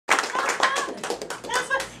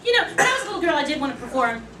I did want to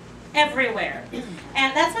perform everywhere.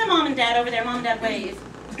 And that's my mom and dad over there. Mom and dad wave.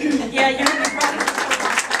 Yeah, you're in the front.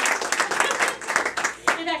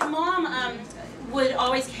 In fact, Mom would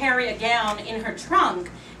always carry a gown in her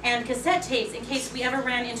trunk and cassette tapes in case we ever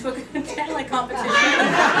ran into a talent competition.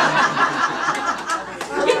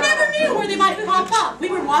 You never knew where they might pop up. We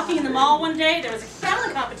were walking in the mall one day, there was a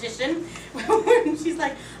talent competition, and she's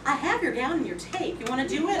like, I have your gown and your tape, you want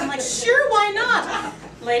to do it? I'm like, sure, why not?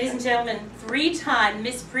 Ladies and gentlemen, 3-time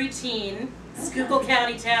Miss Preteen, Schuylkill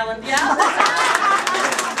County talent, yeah?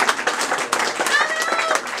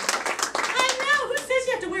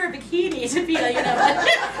 Bikini to be, you know,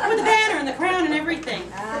 with the banner and the crown and everything.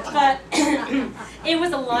 But it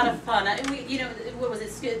was a lot of fun. You know, what was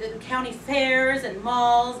it? The county fairs and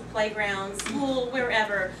malls, playgrounds, school,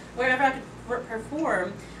 wherever I could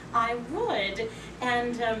perform, I would.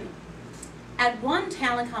 And at one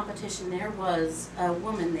talent competition, there was a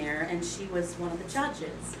woman there, and she was one of the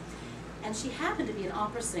judges. And she happened to be an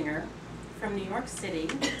opera singer from New York City,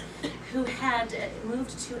 who had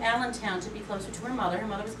moved to Allentown to be closer to her mother. Her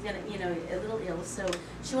mother was, you know, a little ill, so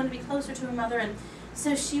she wanted to be closer to her mother, and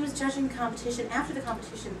so she was judging the competition. After the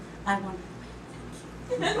competition, I won.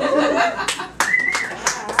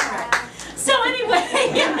 So anyway,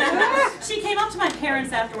 she came up to my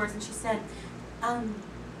parents afterwards, and she said,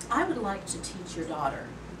 I would like to teach your daughter.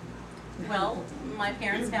 Well, my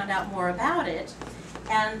parents found out more about it,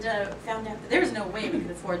 and found out that there was no way we could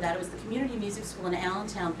afford that. It was the Community Music School in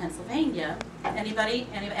Allentown, Pennsylvania. Anybody?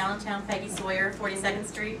 Any of Allentown? Peggy Sawyer, 42nd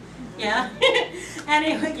Street? Yeah?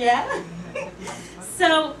 Anyway, yeah?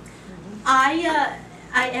 So I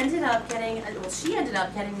ended up getting, well, she ended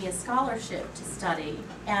up getting me a scholarship to study,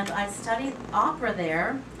 and I studied opera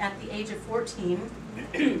there at the age of 14,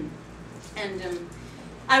 and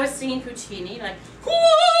I was singing Puccini, like,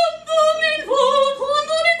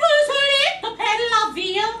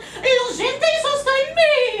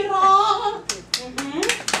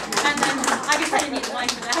 and then I guess I didn't need the mic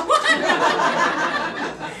for that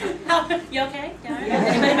one. You okay?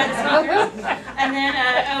 Anybody got the speaker? And then,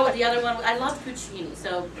 oh, the other one, I loved Puccini,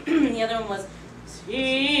 so the other one was,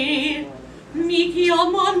 Si mi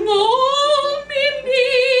chiamano Mimì,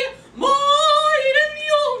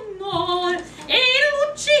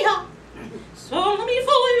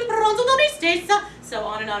 so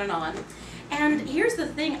on and on and on. And here's the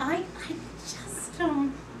thing, I just,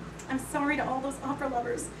 I'm sorry to all those opera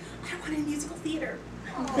lovers, I wanted musical theater.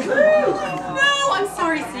 No, I'm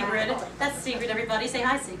sorry, Sigrid. That's Sigrid, everybody. Say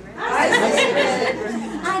hi, Sigrid.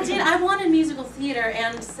 Hi, Sigrid. I wanted musical theater,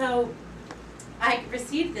 and so I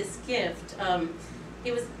received this gift.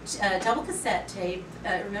 It was a double cassette tape.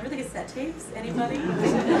 Remember the cassette tapes? Anybody?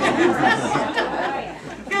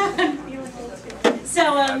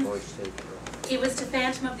 So it was to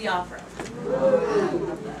Phantom of the Opera.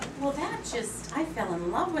 Well, that just, I fell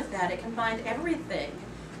in love with that. It combined everything.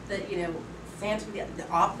 The, you know, Phantom, the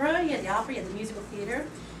opera, you had the musical theater.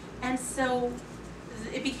 And so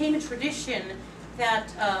it became a tradition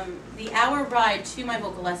that the hour ride to my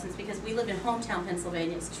vocal lessons, because we live in hometown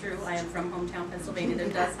Pennsylvania, it's true, I am from hometown Pennsylvania, there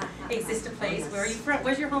does exist a place. Where are you from?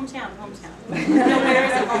 Where's your hometown? Hometown. No, where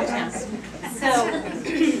is it hometown? So,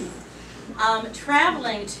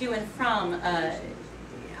 traveling to and from,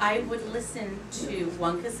 I would listen to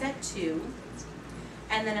one cassette too,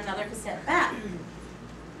 and then another cassette back.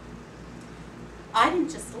 I didn't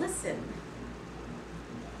just listen,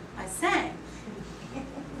 I sang.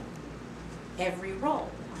 Every role.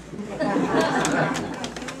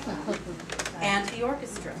 And the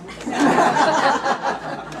orchestra.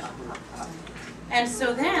 And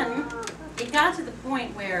so then, it got to the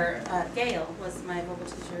point where Gail was my vocal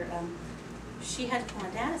teacher. She had to pull my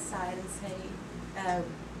dad aside and say,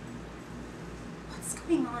 what's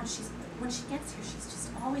going on? When she gets here, she's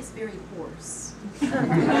just always very hoarse.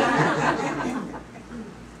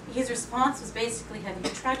 His response was basically, have you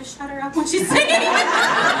tried to shut her up when she's singing?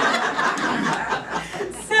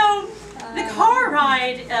 So the car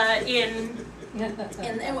ride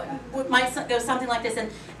might go something like this,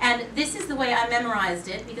 and this is the way I memorized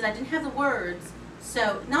it, because I didn't have the words,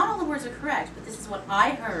 so not all the words are correct, but this is what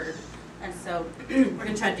I heard, and so we're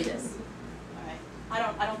going to try to do this. All right.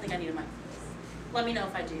 I don't think I need a mic for this. Let me know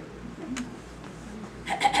if I do.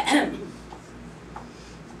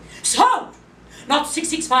 So! Not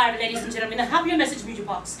 665, ladies and gentlemen, have your message music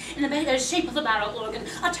box in the shape of a barrel organ,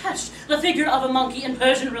 attached the figure of a monkey in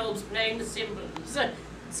Persian robes playing the cymbals.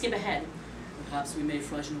 Skip ahead. Perhaps we may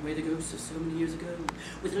frighten away the ghosts of so many years ago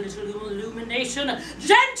with a little illumination.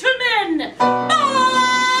 Gentlemen! Ba,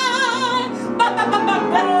 ba, ba, ba,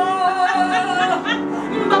 ba.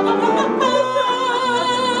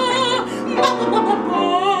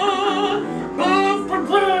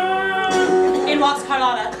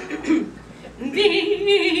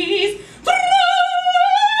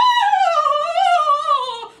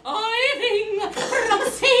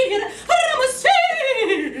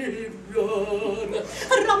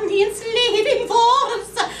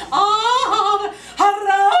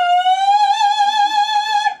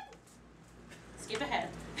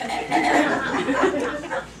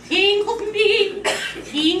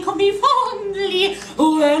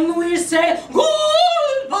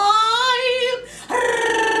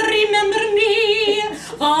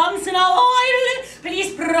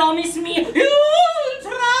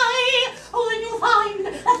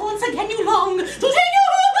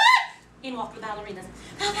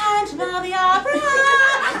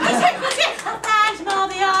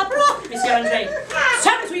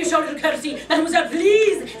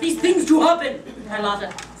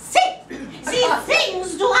 Carlotta. See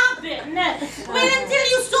things do happen. Well, until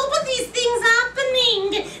you stop these things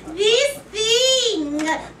happening, this thing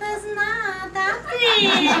does not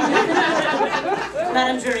happen.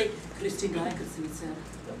 Madam Jury, Christine Nicholson said,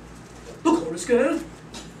 "The chorus girl,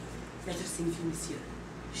 let her sing for Monsieur.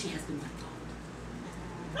 She has been left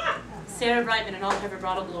out." Sarah Brightman in all her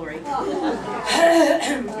vibrato glory.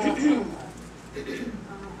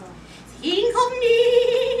 Think of me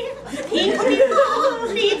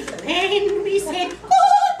fondly, when we said goodbye.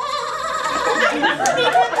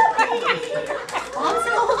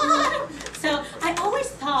 So I always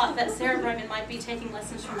thought that Sarah Brightman might be taking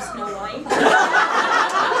lessons from Snow White.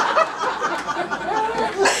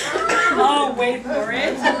 Oh, wait for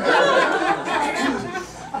it.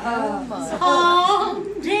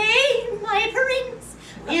 Someday my prince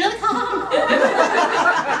will come.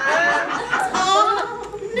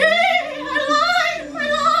 Someday alive, my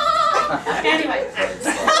love. Anyway.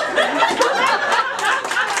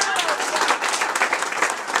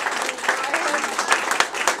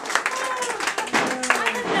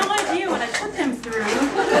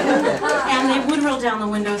 And they would roll down the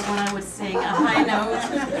windows when I would sing a high note.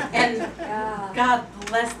 And God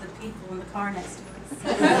bless the people in the car next to us.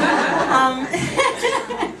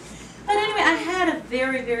 But anyway, I had a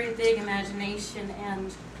very, very big imagination,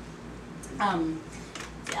 and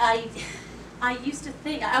I used to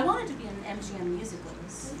think, I wanted to be in MGM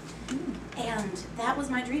musicals. And that was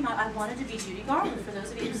my dream. I wanted to be Judy Garland. For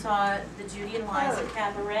those of you who saw the Judy and Liza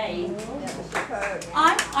Cabaret,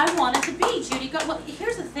 I wanted to be Judy Garland. Well,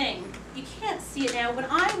 here's the thing. You can't see it now. When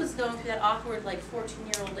I was going through that awkward, like,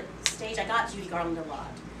 14-year-old stage, I got Judy Garland a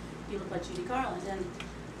lot. You look like Judy Garland, and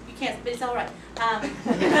you can't, but it's all right. I'm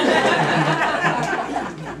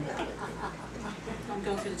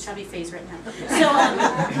going through the chubby phase right now. So,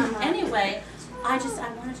 anyway, I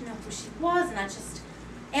wanted to know who she was, and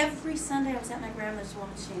every Sunday I was at my grandmother's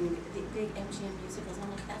watching the big MGM musicals, and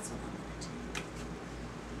I'm like, that's what I want to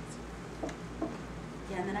do.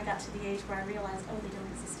 Yeah, and then I got to the age where I realized, oh, they don't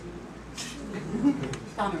exist anymore.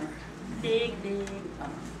 Bummer. Big, big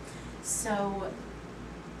bummer. So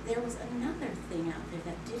there was another thing out there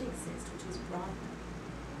that did exist, which was Broadway.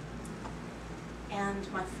 And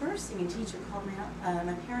my first singing teacher called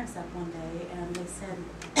my parents up one day, and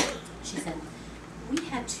she said, we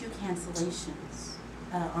had 2 cancellations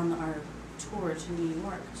on our tour to New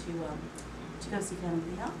York to go see Phantom of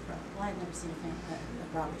the Opera. Well, I had never seen a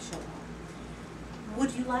Broadway show at all.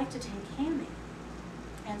 Would you like to take Hammy?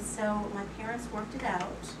 And so my parents worked it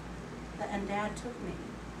out, and Dad took me.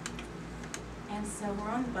 And so we're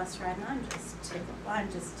on the bus ride, and I'm just tickled. I'm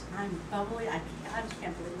bubbly. I just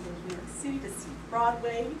can't believe we're in New York City to see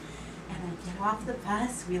Broadway. And I get off the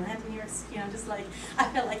bus, we land in New York City, and I'm just like, I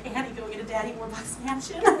felt like Annie going into Daddy Warbucks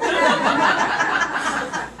mansion.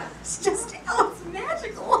 It's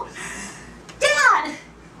magical. Dad,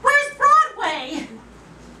 where's Broadway?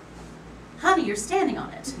 Honey, you're standing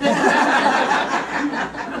on it.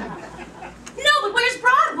 No, but where's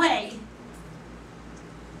Broadway?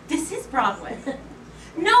 This is Broadway.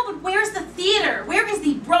 No, but where's the theater? Where is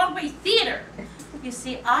the Broadway theater? You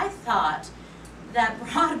see, I thought that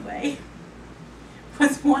Broadway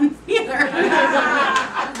was one theater.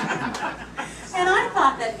 And I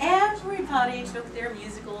thought that everybody took their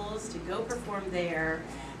musicals to go perform there,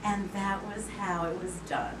 and that was how it was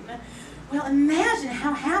done. Well, imagine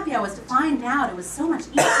how happy I was to find out it was so much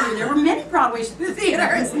easier. There were many Broadway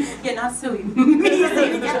theaters. Yeah, not so easy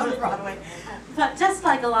to get on Broadway. But just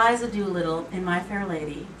like Eliza Doolittle in My Fair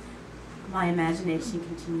Lady, my imagination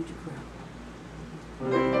continued to grow.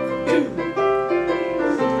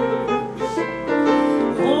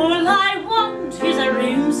 All I want is a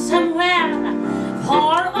room somewhere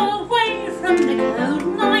far away from the cold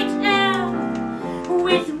night air,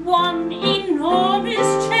 with one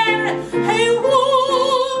enormous chair. Hey,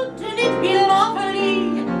 wouldn't it be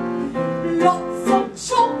lovely? Lots of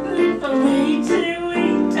chocolate for me to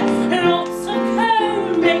eat, lots of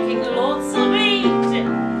coal making lots of heat.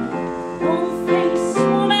 Warm face,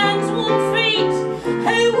 warm hands, warm feet.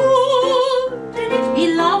 Hey, wouldn't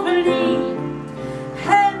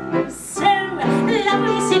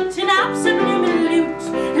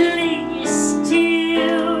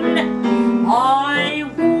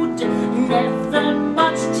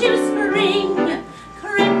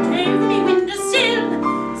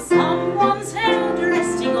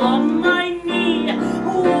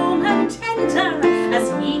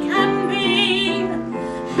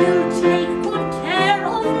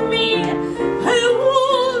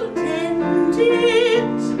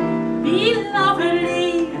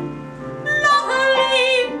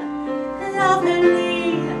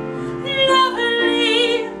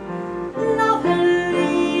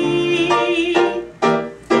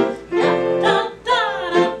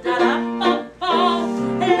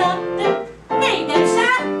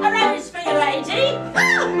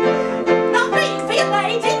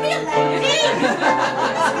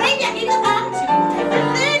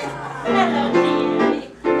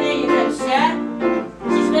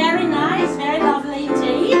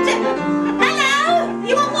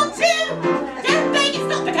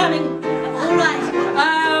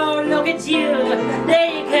you. There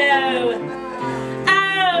you go.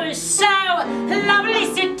 Oh, so lovely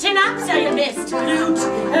sitting up, so you missed flute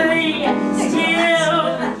still.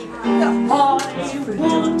 I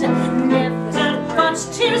would never but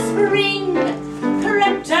to spring